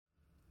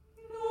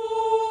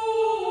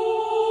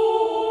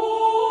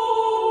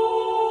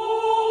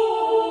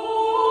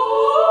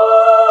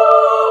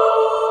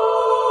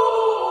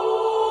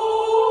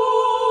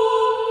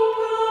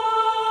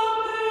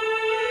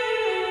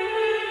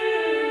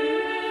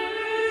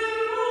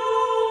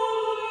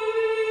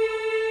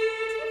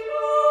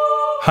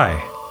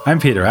Hi, I'm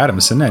Peter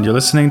Adamson, and you're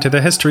listening to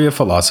the History of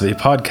Philosophy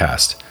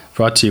podcast,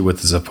 brought to you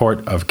with the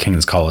support of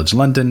King's College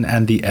London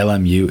and the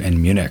LMU in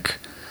Munich.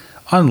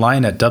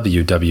 Online at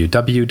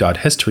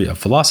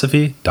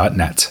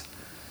www.historyofphilosophy.net.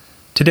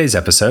 Today's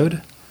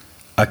episode,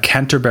 A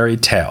Canterbury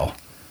Tale,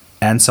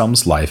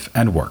 Anselm's Life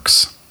and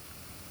Works.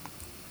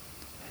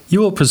 You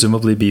will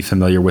presumably be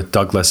familiar with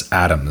Douglas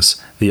Adams,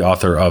 the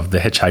author of The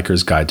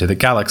Hitchhiker's Guide to the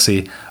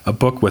Galaxy, a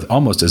book with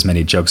almost as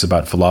many jokes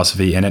about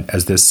philosophy in it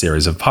as this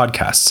series of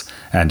podcasts,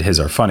 and his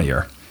are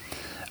funnier.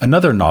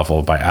 Another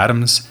novel by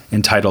Adams,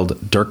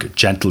 entitled Dirk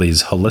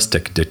Gently's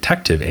Holistic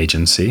Detective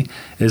Agency,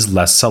 is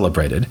less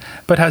celebrated,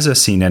 but has a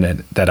scene in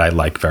it that I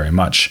like very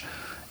much.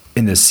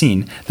 In this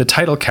scene, the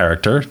title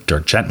character,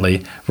 Dirk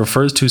Gently,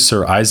 refers to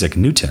Sir Isaac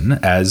Newton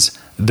as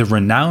the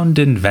renowned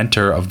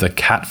inventor of the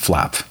cat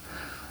flap.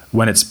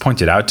 When it's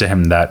pointed out to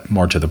him that,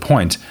 more to the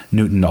point,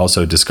 Newton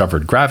also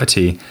discovered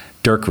gravity,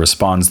 Dirk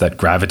responds that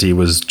gravity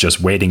was just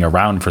waiting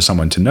around for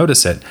someone to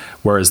notice it,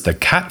 whereas the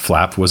cat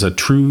flap was a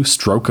true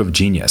stroke of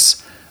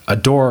genius. A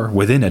door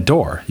within a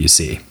door, you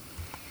see.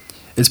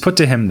 It's put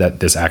to him that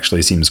this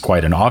actually seems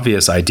quite an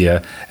obvious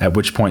idea, at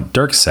which point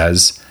Dirk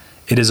says,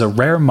 "It is a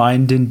rare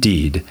mind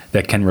indeed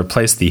that can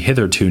replace the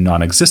hitherto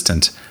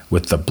non-existent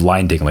with the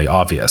blindingly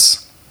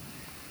obvious."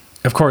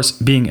 Of course,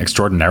 being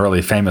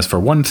extraordinarily famous for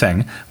one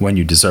thing, when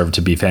you deserve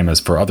to be famous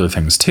for other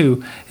things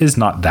too, is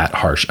not that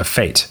harsh a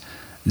fate.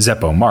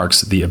 Zeppo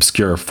Marx, the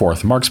obscure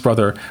fourth Marx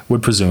brother,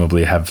 would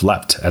presumably have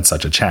leapt at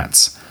such a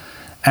chance.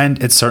 And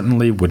it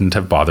certainly wouldn't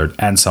have bothered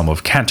Anselm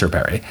of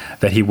Canterbury,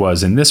 that he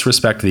was in this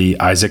respect the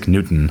Isaac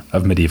Newton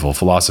of medieval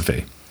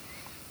philosophy.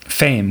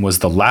 Fame was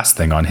the last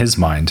thing on his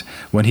mind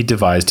when he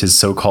devised his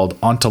so-called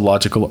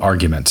ontological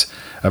argument,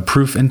 a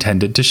proof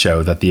intended to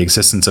show that the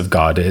existence of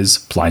God is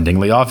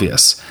blindingly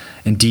obvious,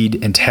 indeed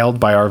entailed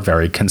by our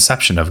very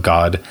conception of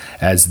God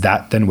as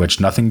that than which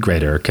nothing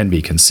greater can be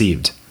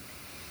conceived.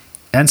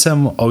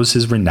 Anselm owes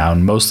his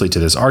renown mostly to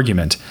this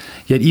argument,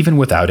 yet even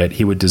without it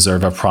he would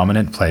deserve a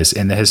prominent place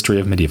in the history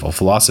of medieval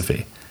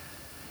philosophy.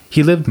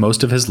 He lived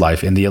most of his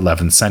life in the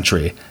 11th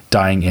century,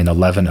 dying in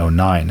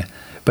 1109,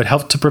 but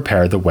helped to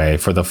prepare the way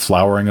for the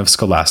flowering of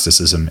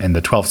scholasticism in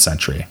the 12th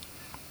century.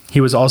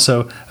 He was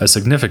also a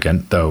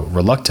significant, though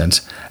reluctant,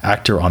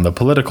 actor on the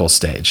political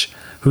stage,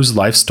 whose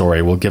life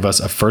story will give us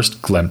a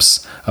first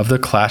glimpse of the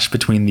clash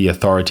between the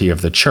authority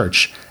of the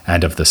Church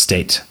and of the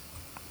state.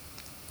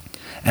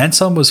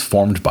 Anselm was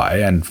formed by,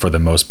 and for the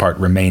most part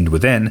remained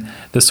within,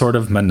 the sort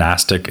of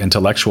monastic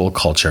intellectual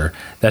culture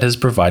that has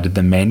provided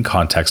the main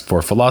context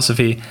for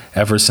philosophy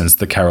ever since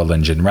the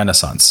Carolingian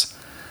Renaissance.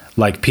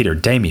 Like Peter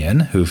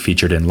Damian, who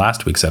featured in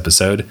last week's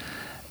episode,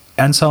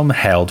 Anselm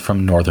hailed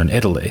from northern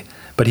Italy,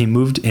 but he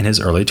moved in his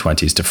early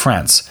 20s to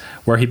France,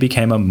 where he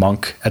became a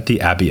monk at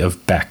the Abbey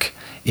of Bec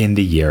in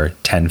the year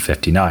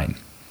 1059.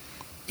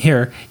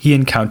 Here, he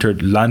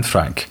encountered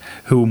Lanfranc,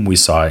 whom we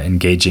saw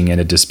engaging in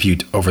a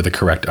dispute over the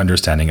correct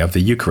understanding of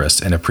the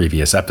Eucharist in a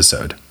previous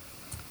episode.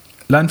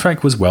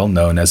 Lanfranc was well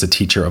known as a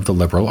teacher of the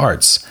liberal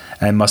arts,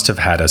 and must have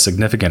had a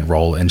significant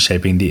role in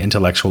shaping the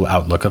intellectual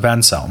outlook of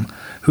Anselm,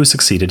 who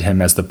succeeded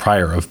him as the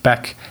prior of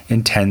Bec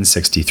in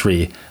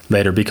 1063,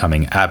 later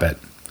becoming abbot.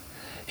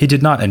 He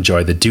did not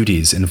enjoy the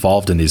duties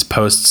involved in these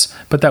posts,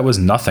 but that was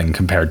nothing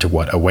compared to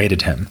what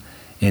awaited him.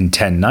 In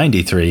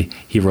 1093,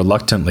 he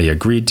reluctantly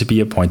agreed to be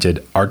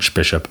appointed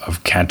Archbishop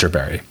of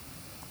Canterbury.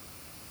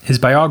 His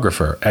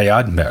biographer,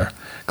 Eadmer,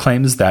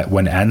 claims that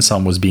when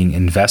Anselm was being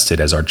invested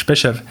as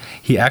archbishop,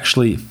 he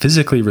actually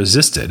physically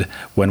resisted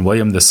when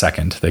William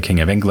II, the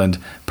King of England,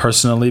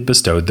 personally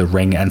bestowed the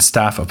ring and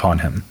staff upon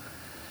him.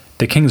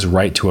 The king's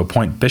right to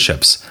appoint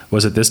bishops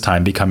was at this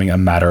time becoming a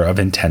matter of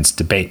intense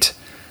debate.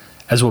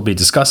 As we'll be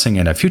discussing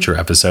in a future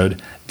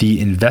episode, the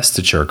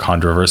investiture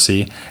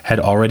controversy had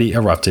already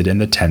erupted in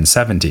the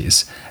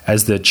 1070s,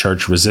 as the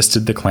church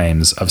resisted the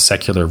claims of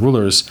secular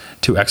rulers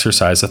to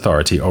exercise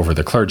authority over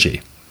the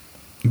clergy.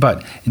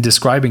 But in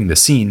describing the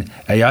scene,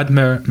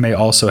 Eadmer may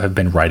also have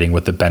been writing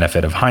with the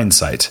benefit of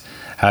hindsight,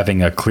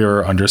 having a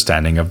clearer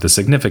understanding of the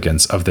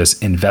significance of this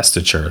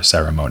investiture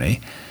ceremony,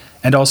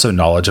 and also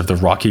knowledge of the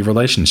rocky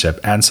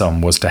relationship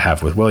Anselm was to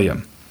have with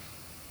William.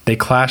 They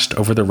clashed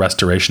over the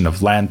restoration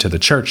of land to the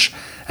church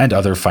and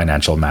other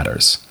financial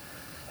matters.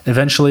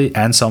 Eventually,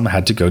 Anselm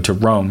had to go to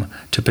Rome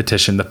to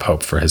petition the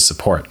Pope for his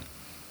support.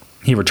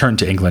 He returned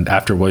to England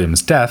after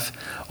William's death,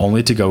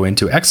 only to go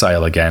into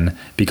exile again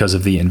because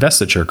of the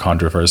investiture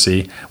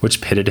controversy, which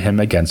pitted him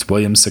against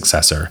William's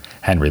successor,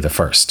 Henry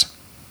I.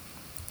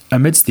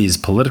 Amidst these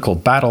political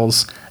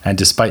battles, and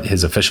despite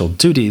his official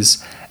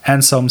duties,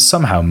 Anselm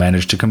somehow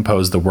managed to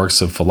compose the works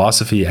of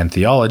philosophy and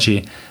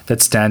theology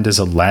that stand as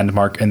a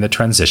landmark in the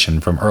transition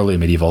from early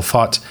medieval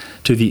thought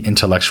to the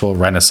intellectual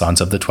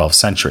renaissance of the 12th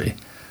century.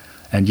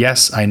 And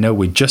yes, I know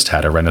we just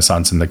had a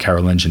renaissance in the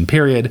Carolingian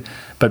period,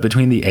 but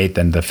between the 8th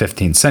and the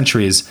 15th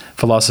centuries,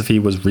 philosophy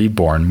was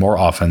reborn more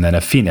often than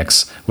a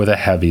phoenix with a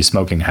heavy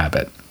smoking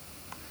habit.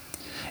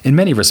 In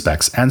many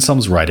respects,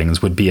 Anselm's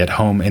writings would be at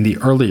home in the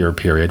earlier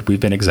period we've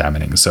been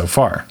examining so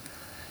far.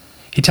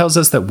 He tells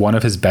us that one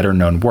of his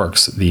better-known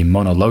works, the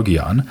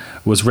Monologion,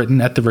 was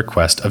written at the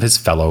request of his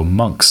fellow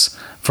monks,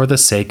 for the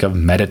sake of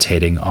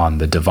meditating on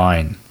the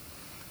divine.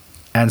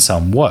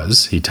 Anselm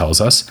was, he tells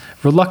us,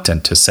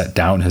 reluctant to set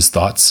down his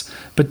thoughts,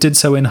 but did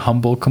so in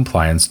humble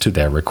compliance to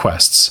their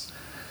requests.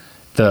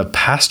 The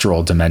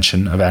pastoral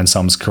dimension of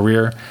Anselm's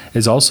career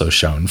is also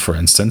shown, for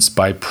instance,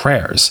 by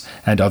prayers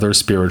and other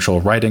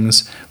spiritual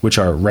writings, which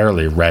are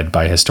rarely read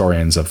by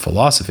historians of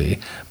philosophy,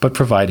 but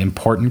provide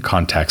important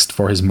context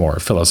for his more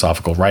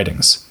philosophical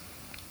writings.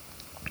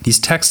 These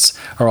texts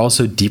are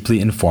also deeply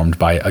informed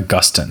by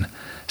Augustine,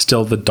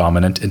 still the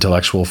dominant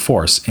intellectual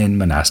force in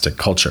monastic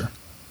culture.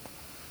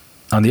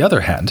 On the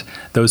other hand,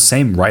 those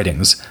same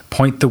writings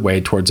point the way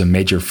towards a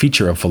major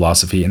feature of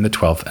philosophy in the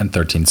 12th and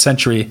 13th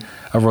century,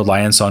 a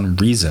reliance on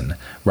reason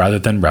rather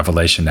than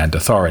revelation and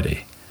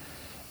authority.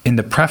 In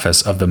the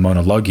preface of the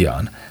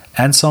Monologion,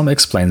 Anselm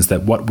explains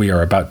that what we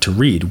are about to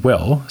read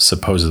will,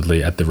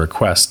 supposedly at the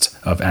request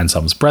of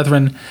Anselm's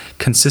brethren,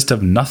 consist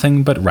of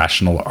nothing but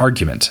rational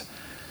argument.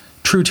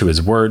 True to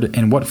his word,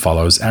 in what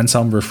follows,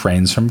 Anselm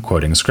refrains from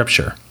quoting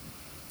scripture.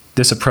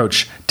 This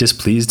approach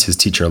displeased his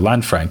teacher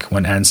Lanfranc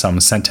when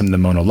Anselm sent him the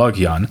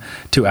Monologion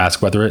to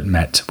ask whether it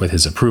met with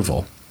his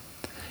approval.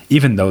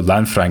 Even though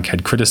Lanfranc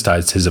had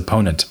criticized his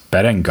opponent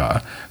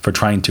Berengar for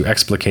trying to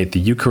explicate the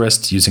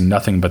Eucharist using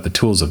nothing but the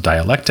tools of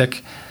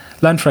dialectic,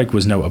 Lanfranc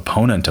was no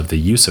opponent of the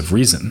use of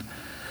reason.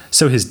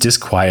 So his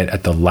disquiet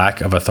at the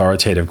lack of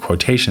authoritative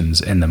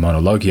quotations in the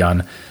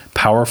Monologion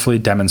powerfully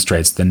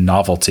demonstrates the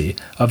novelty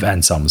of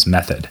Anselm's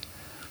method.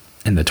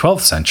 In the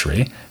 12th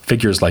century,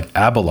 figures like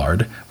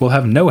Abelard will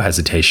have no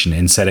hesitation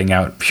in setting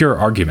out pure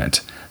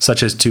argument,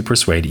 such as to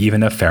persuade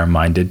even a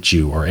fair-minded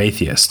Jew or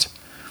atheist.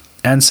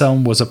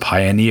 Anselm was a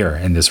pioneer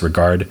in this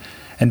regard,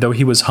 and though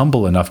he was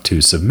humble enough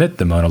to submit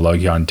the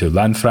Monologion to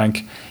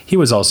Lanfranc, he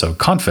was also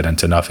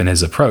confident enough in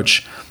his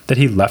approach that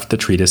he left the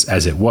treatise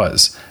as it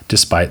was,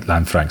 despite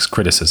Lanfranc's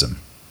criticism.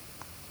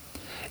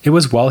 It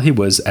was while he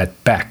was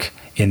at Bec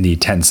in the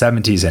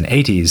 1070s and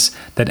 80s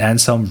that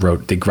Anselm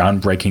wrote the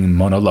groundbreaking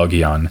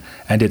Monologion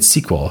and its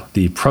sequel,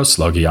 the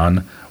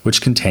Proslogion,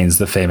 which contains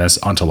the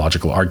famous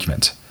ontological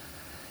argument.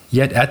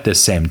 Yet at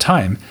this same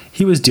time,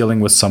 he was dealing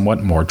with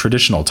somewhat more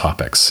traditional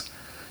topics.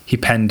 He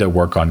penned a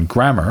work on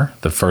grammar,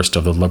 the first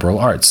of the liberal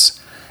arts,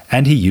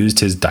 and he used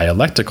his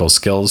dialectical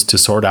skills to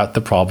sort out the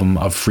problem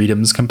of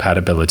freedom's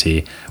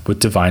compatibility with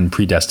divine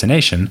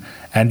predestination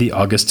and the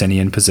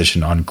Augustinian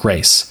position on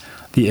grace,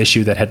 the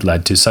issue that had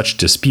led to such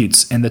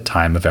disputes in the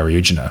time of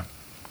Eriugena.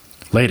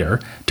 Later,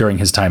 during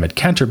his time at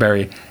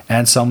Canterbury,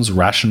 Anselm's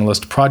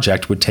rationalist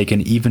project would take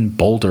an even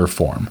bolder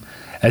form,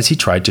 as he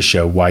tried to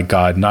show why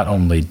God not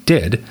only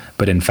did,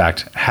 but in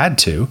fact had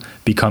to,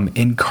 become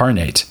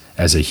incarnate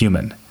as a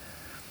human.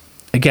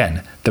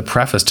 Again, the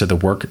preface to the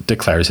work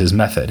declares his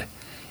method.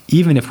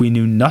 Even if we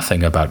knew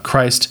nothing about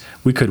Christ,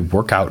 we could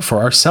work out for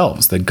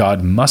ourselves that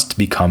God must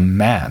become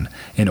man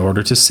in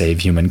order to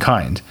save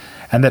humankind,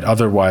 and that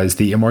otherwise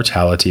the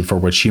immortality for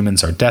which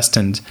humans are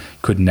destined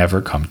could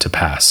never come to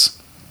pass.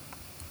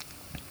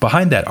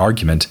 Behind that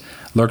argument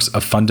lurks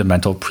a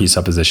fundamental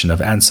presupposition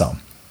of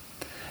Anselm.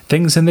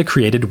 Things in the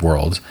created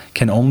world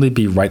can only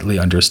be rightly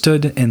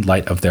understood in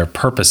light of their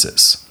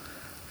purposes.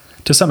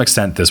 To some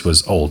extent, this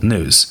was old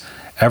news.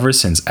 Ever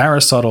since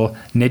Aristotle,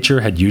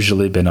 nature had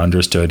usually been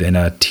understood in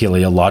a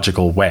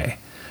teleological way.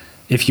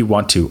 If you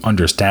want to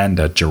understand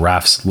a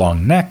giraffe's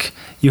long neck,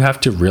 you have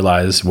to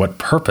realize what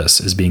purpose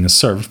is being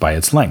served by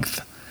its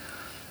length.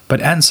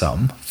 But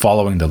Anselm,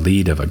 following the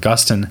lead of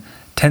Augustine,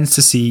 tends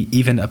to see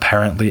even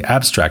apparently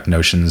abstract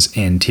notions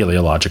in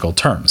teleological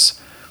terms.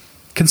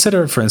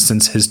 Consider, for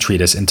instance, his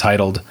treatise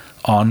entitled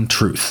On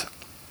Truth.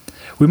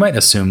 We might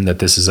assume that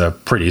this is a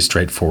pretty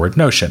straightforward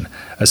notion.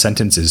 A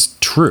sentence is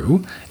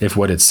true if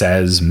what it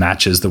says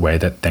matches the way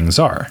that things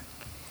are.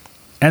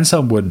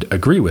 Anselm would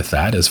agree with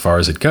that as far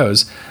as it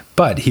goes,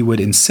 but he would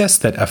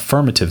insist that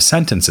affirmative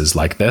sentences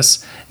like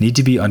this need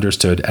to be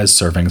understood as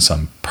serving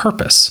some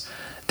purpose.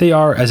 They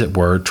are, as it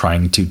were,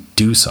 trying to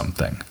do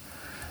something.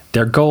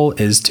 Their goal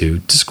is to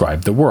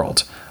describe the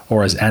world,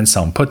 or as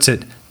Anselm puts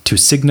it, to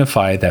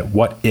signify that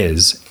what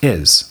is.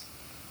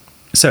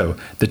 So,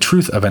 the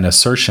truth of an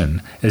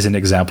assertion is an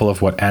example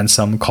of what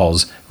Anselm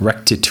calls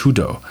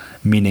rectitudo,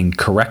 meaning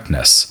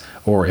correctness,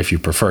 or if you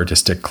prefer to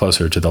stick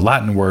closer to the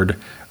Latin word,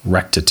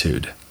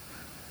 rectitude.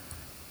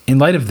 In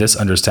light of this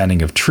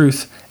understanding of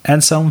truth,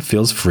 Anselm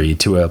feels free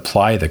to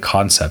apply the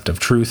concept of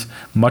truth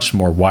much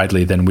more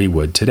widely than we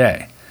would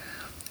today.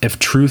 If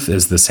truth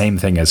is the same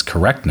thing as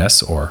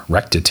correctness, or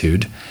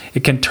rectitude,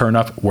 it can turn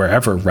up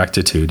wherever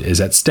rectitude is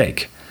at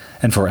stake.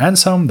 And for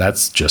Anselm,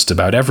 that's just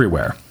about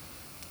everywhere.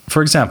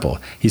 For example,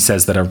 he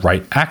says that a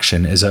right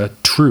action is a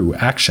true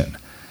action.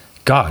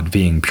 God,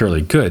 being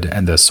purely good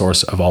and the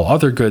source of all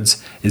other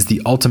goods, is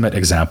the ultimate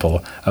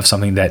example of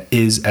something that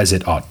is as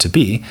it ought to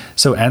be,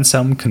 so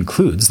Anselm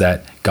concludes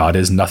that God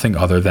is nothing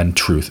other than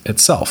truth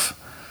itself.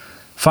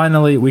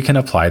 Finally, we can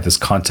apply this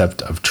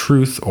concept of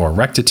truth or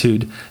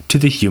rectitude to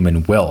the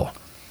human will.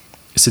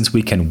 Since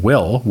we can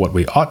will what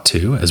we ought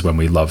to, as when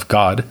we love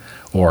God,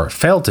 or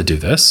fail to do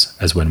this,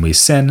 as when we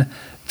sin,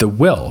 the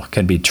will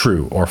can be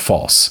true or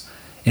false.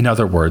 In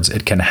other words,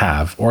 it can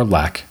have or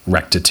lack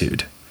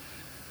rectitude.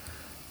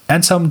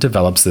 Anselm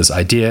develops this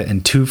idea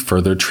in 2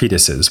 further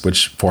treatises,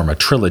 which form a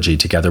trilogy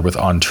together with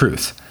On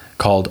Truth,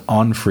 called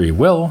On Free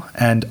Will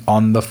and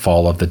On the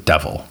Fall of the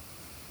Devil.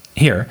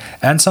 Here,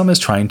 Anselm is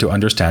trying to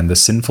understand the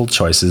sinful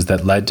choices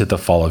that led to the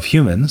fall of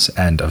humans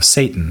and of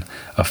Satan,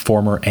 a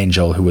former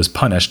angel who was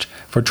punished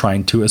for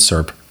trying to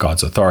usurp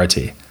God's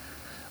authority.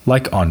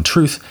 Like On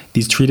Truth,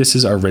 these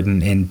treatises are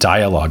written in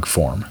dialogue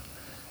form.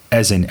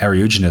 As in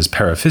Eriugenes'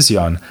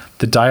 Paraphysion,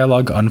 the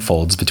dialogue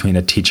unfolds between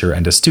a teacher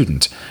and a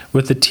student,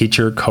 with the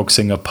teacher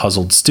coaxing a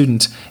puzzled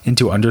student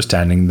into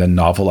understanding the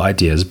novel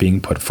ideas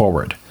being put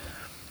forward.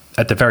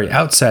 At the very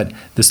outset,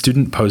 the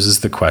student poses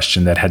the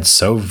question that had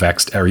so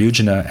vexed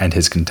Eriugena and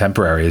his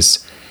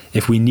contemporaries: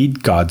 if we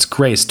need God's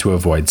grace to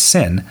avoid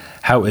sin,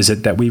 how is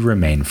it that we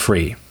remain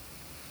free?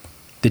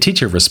 The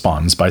teacher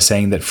responds by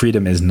saying that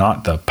freedom is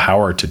not the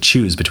power to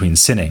choose between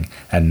sinning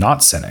and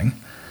not sinning.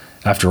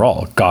 After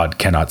all, God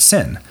cannot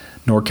sin,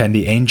 nor can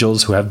the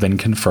angels who have been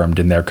confirmed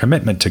in their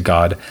commitment to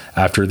God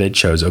after they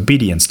chose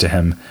obedience to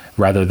him,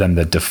 rather than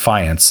the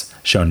defiance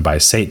shown by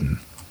Satan.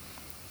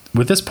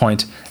 With this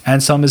point,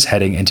 Anselm is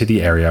heading into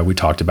the area we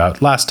talked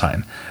about last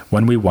time,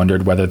 when we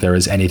wondered whether there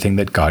is anything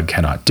that God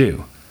cannot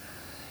do.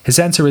 His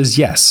answer is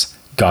yes,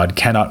 God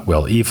cannot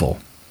will evil.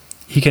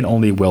 He can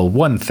only will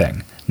one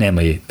thing,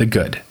 namely the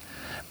good.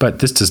 But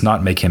this does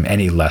not make him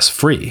any less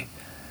free.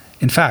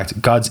 In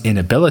fact, God's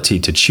inability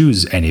to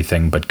choose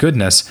anything but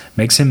goodness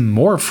makes him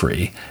more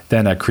free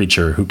than a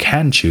creature who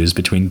can choose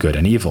between good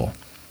and evil.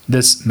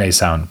 This may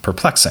sound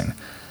perplexing,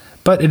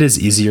 but it is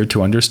easier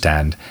to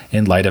understand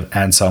in light of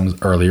Anselm's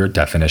earlier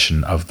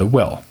definition of the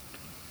will.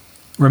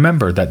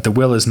 Remember that the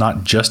will is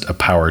not just a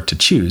power to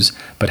choose,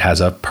 but has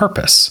a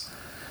purpose.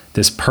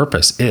 This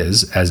purpose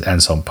is, as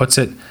Anselm puts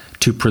it,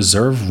 to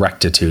preserve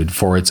rectitude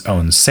for its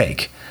own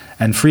sake,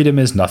 and freedom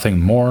is nothing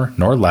more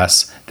nor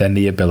less than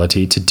the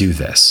ability to do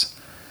this.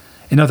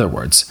 In other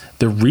words,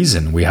 the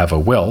reason we have a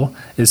will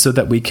is so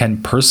that we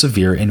can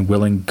persevere in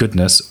willing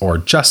goodness or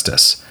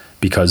justice,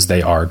 because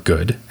they are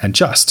good and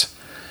just,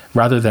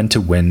 rather than to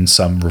win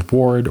some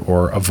reward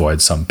or avoid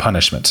some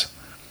punishment.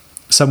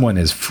 Someone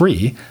is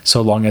free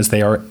so long as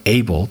they are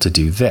able to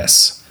do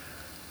this.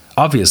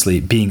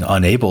 Obviously, being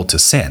unable to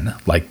sin,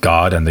 like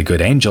God and the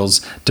good angels,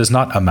 does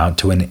not amount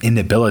to an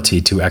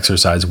inability to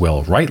exercise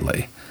will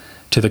rightly.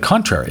 To the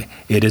contrary,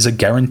 it is a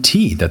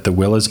guarantee that the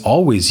will is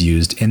always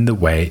used in the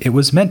way it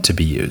was meant to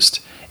be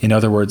used. In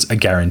other words, a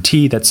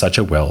guarantee that such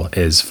a will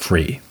is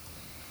free.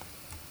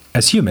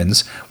 As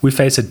humans, we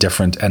face a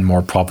different and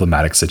more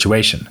problematic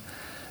situation.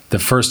 The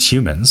first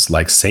humans,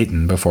 like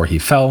Satan before he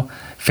fell,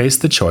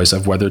 faced the choice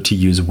of whether to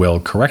use will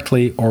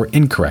correctly or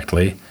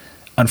incorrectly.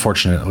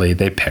 Unfortunately,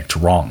 they picked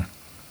wrong.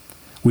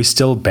 We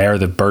still bear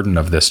the burden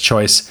of this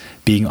choice,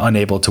 being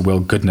unable to will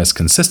goodness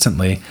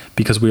consistently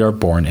because we are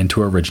born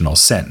into original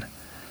sin.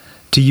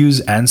 To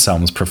use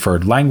Anselm's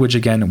preferred language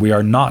again, we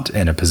are not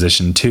in a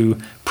position to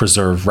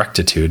preserve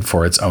rectitude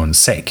for its own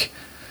sake.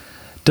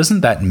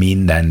 Doesn't that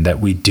mean then that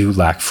we do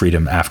lack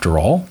freedom after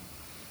all?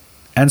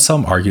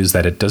 Anselm argues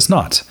that it does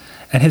not,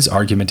 and his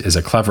argument is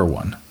a clever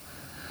one.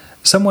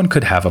 Someone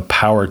could have a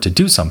power to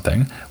do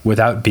something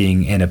without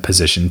being in a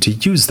position to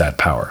use that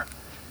power.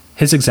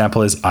 His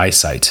example is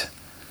eyesight.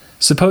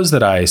 Suppose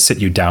that I sit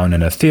you down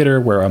in a theater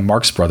where a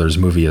Marx Brothers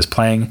movie is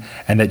playing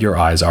and that your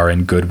eyes are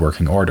in good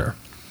working order.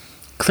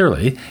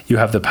 Clearly, you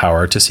have the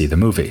power to see the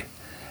movie.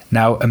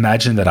 Now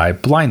imagine that I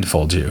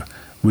blindfold you.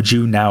 Would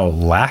you now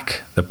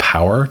lack the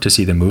power to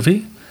see the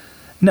movie?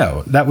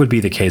 No, that would be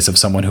the case of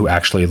someone who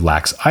actually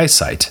lacks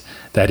eyesight,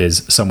 that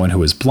is, someone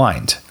who is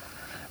blind.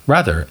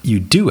 Rather, you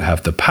do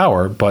have the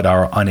power, but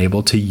are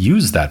unable to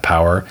use that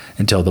power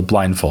until the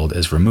blindfold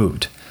is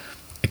removed.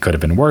 It could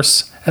have been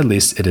worse, at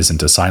least it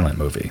isn't a silent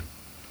movie.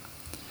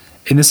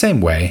 In the same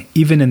way,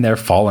 even in their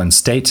fallen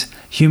state,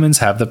 humans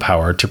have the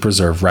power to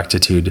preserve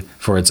rectitude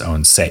for its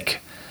own sake.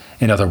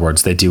 In other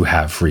words, they do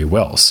have free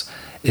wills.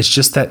 It's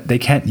just that they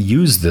can't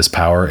use this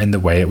power in the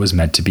way it was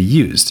meant to be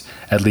used,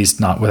 at least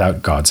not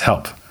without God's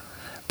help.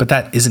 But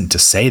that isn't to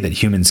say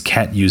that humans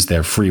can't use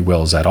their free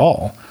wills at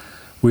all.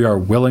 We are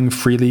willing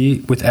freely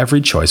with every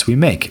choice we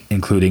make,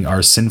 including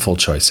our sinful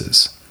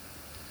choices.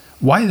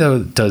 Why,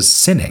 though, does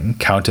sinning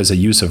count as a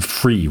use of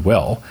free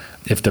will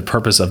if the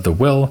purpose of the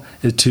will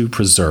is to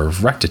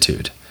preserve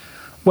rectitude?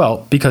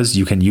 Well, because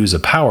you can use a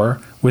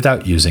power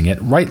without using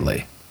it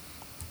rightly.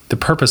 The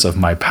purpose of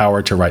my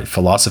Power to Write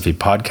Philosophy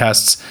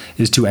podcasts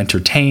is to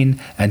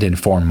entertain and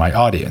inform my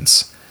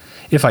audience.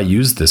 If I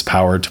used this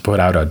power to put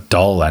out a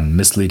dull and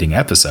misleading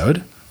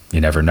episode,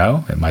 you never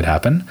know, it might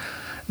happen,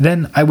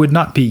 then I would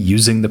not be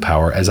using the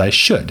power as I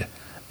should,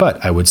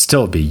 but I would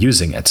still be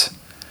using it.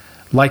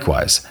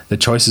 Likewise, the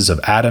choices of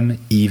Adam,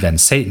 Eve,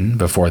 and Satan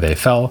before they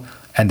fell,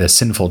 and the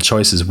sinful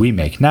choices we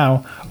make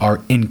now,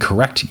 are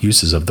incorrect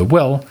uses of the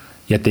will,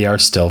 yet they are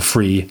still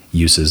free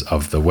uses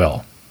of the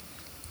will.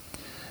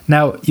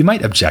 Now, you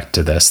might object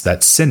to this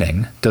that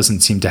sinning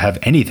doesn't seem to have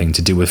anything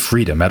to do with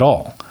freedom at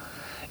all.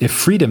 If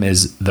freedom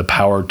is the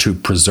power to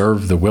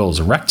preserve the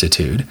will's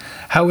rectitude,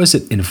 how is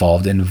it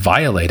involved in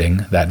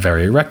violating that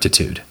very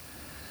rectitude?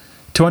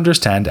 To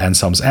understand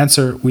Anselm's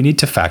answer, we need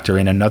to factor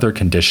in another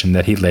condition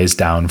that he lays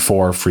down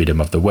for freedom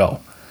of the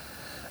will.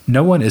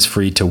 No one is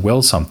free to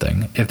will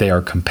something if they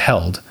are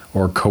compelled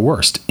or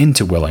coerced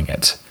into willing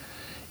it.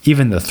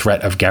 Even the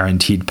threat of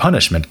guaranteed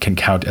punishment can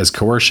count as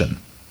coercion.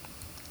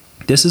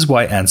 This is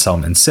why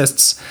Anselm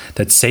insists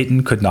that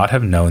Satan could not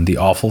have known the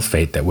awful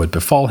fate that would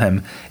befall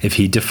him if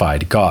he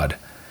defied God.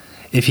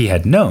 If he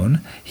had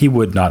known, he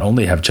would not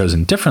only have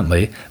chosen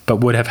differently, but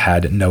would have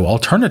had no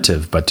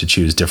alternative but to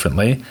choose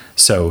differently,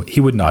 so he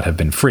would not have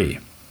been free.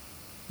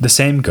 The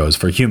same goes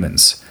for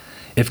humans.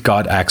 If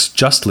God acts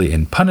justly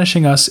in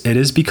punishing us, it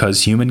is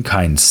because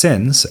humankind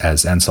sins,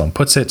 as Anselm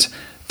puts it,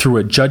 through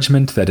a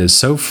judgment that is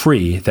so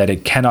free that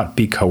it cannot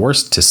be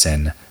coerced to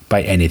sin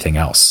by anything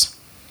else.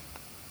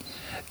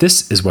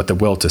 This is what the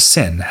will to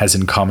sin has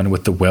in common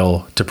with the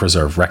will to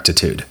preserve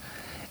rectitude.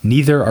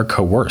 Neither are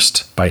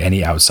coerced by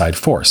any outside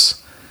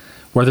force.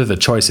 Whether the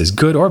choice is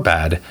good or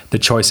bad, the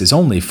choice is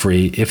only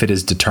free if it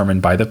is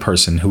determined by the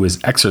person who is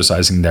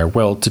exercising their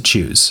will to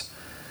choose.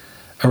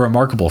 A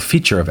remarkable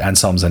feature of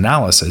Anselm's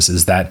analysis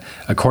is that,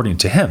 according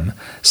to him,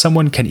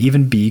 someone can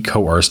even be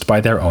coerced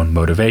by their own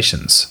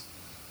motivations.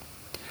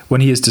 When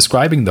he is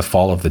describing the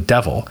fall of the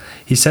devil,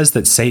 he says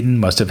that Satan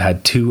must have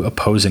had two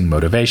opposing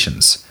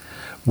motivations.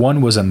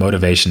 One was a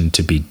motivation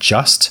to be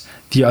just,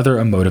 the other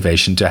a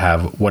motivation to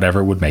have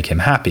whatever would make him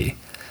happy.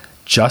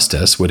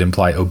 Justice would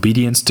imply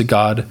obedience to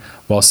God,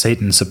 while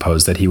Satan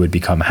supposed that he would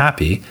become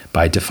happy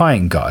by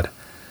defying God.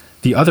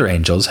 The other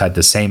angels had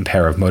the same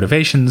pair of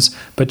motivations,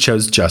 but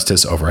chose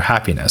justice over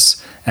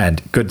happiness,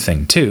 and good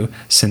thing too,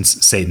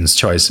 since Satan's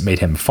choice made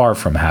him far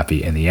from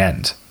happy in the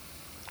end.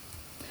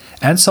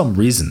 Anselm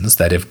reasons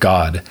that if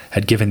God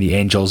had given the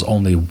angels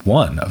only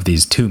one of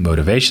these two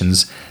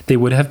motivations, they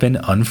would have been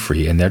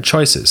unfree in their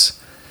choices.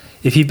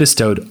 If he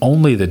bestowed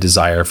only the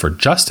desire for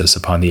justice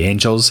upon the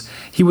angels,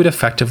 he would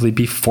effectively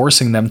be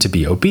forcing them to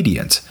be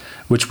obedient,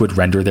 which would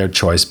render their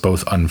choice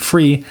both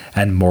unfree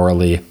and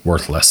morally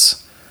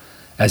worthless.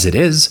 As it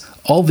is,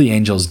 all the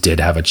angels did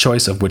have a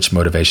choice of which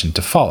motivation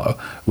to follow,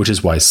 which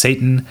is why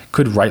Satan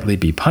could rightly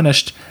be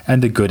punished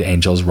and the good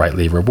angels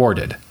rightly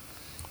rewarded.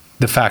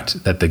 The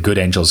fact that the good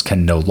angels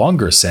can no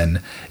longer sin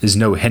is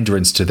no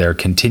hindrance to their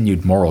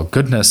continued moral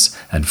goodness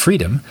and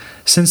freedom,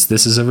 since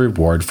this is a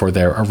reward for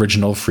their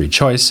original free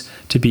choice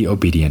to be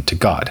obedient to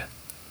God.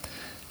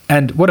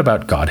 And what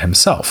about God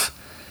himself?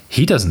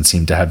 He doesn't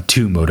seem to have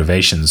two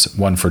motivations,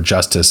 one for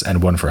justice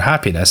and one for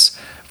happiness.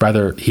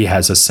 Rather, he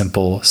has a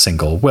simple,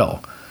 single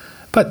will.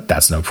 But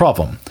that's no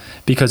problem,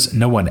 because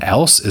no one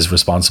else is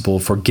responsible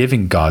for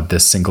giving God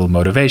this single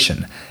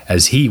motivation,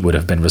 as he would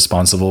have been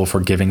responsible for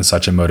giving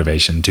such a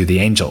motivation to the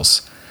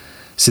angels.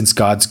 Since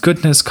God's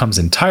goodness comes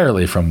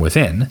entirely from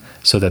within,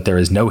 so that there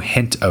is no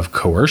hint of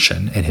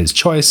coercion in his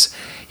choice,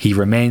 he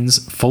remains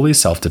fully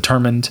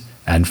self-determined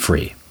and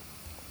free.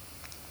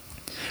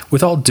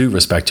 With all due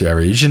respect to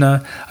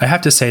Eriugena, I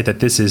have to say that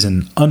this is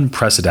an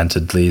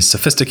unprecedentedly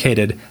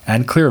sophisticated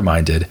and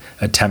clear-minded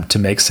attempt to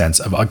make sense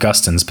of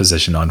Augustine's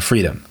position on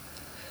freedom.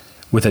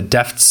 With a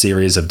deft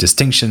series of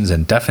distinctions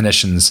and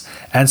definitions,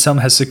 Anselm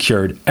has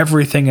secured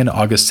everything an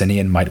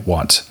Augustinian might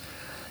want.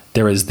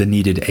 There is the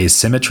needed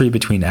asymmetry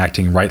between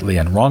acting rightly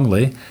and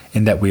wrongly,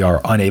 in that we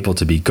are unable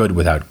to be good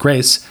without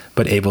grace,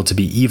 but able to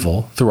be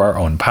evil through our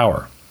own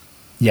power.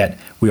 Yet,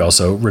 we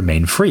also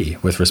remain free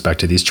with respect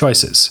to these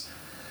choices.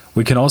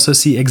 We can also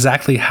see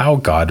exactly how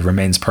God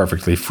remains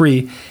perfectly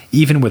free,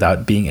 even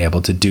without being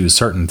able to do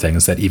certain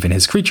things that even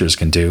his creatures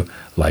can do,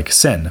 like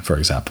sin, for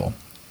example.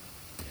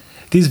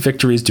 These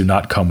victories do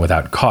not come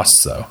without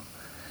costs, though.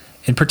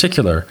 In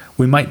particular,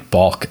 we might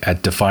balk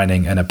at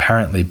defining an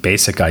apparently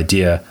basic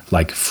idea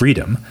like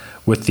freedom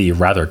with the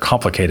rather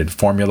complicated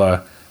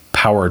formula,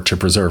 power to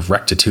preserve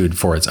rectitude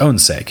for its own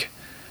sake.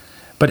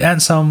 But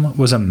Anselm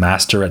was a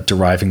master at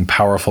deriving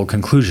powerful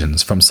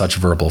conclusions from such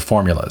verbal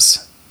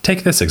formulas.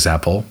 Take this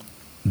example,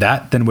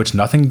 that than which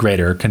nothing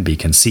greater can be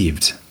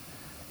conceived.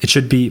 It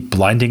should be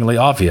blindingly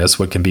obvious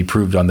what can be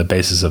proved on the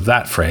basis of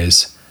that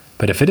phrase,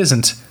 but if it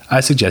isn't, I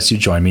suggest you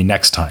join me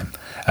next time,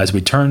 as we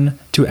turn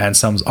to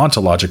Anselm's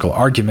ontological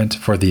argument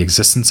for the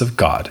existence of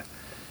God,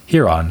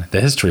 here on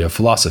The History of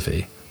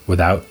Philosophy,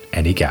 without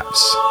any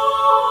gaps.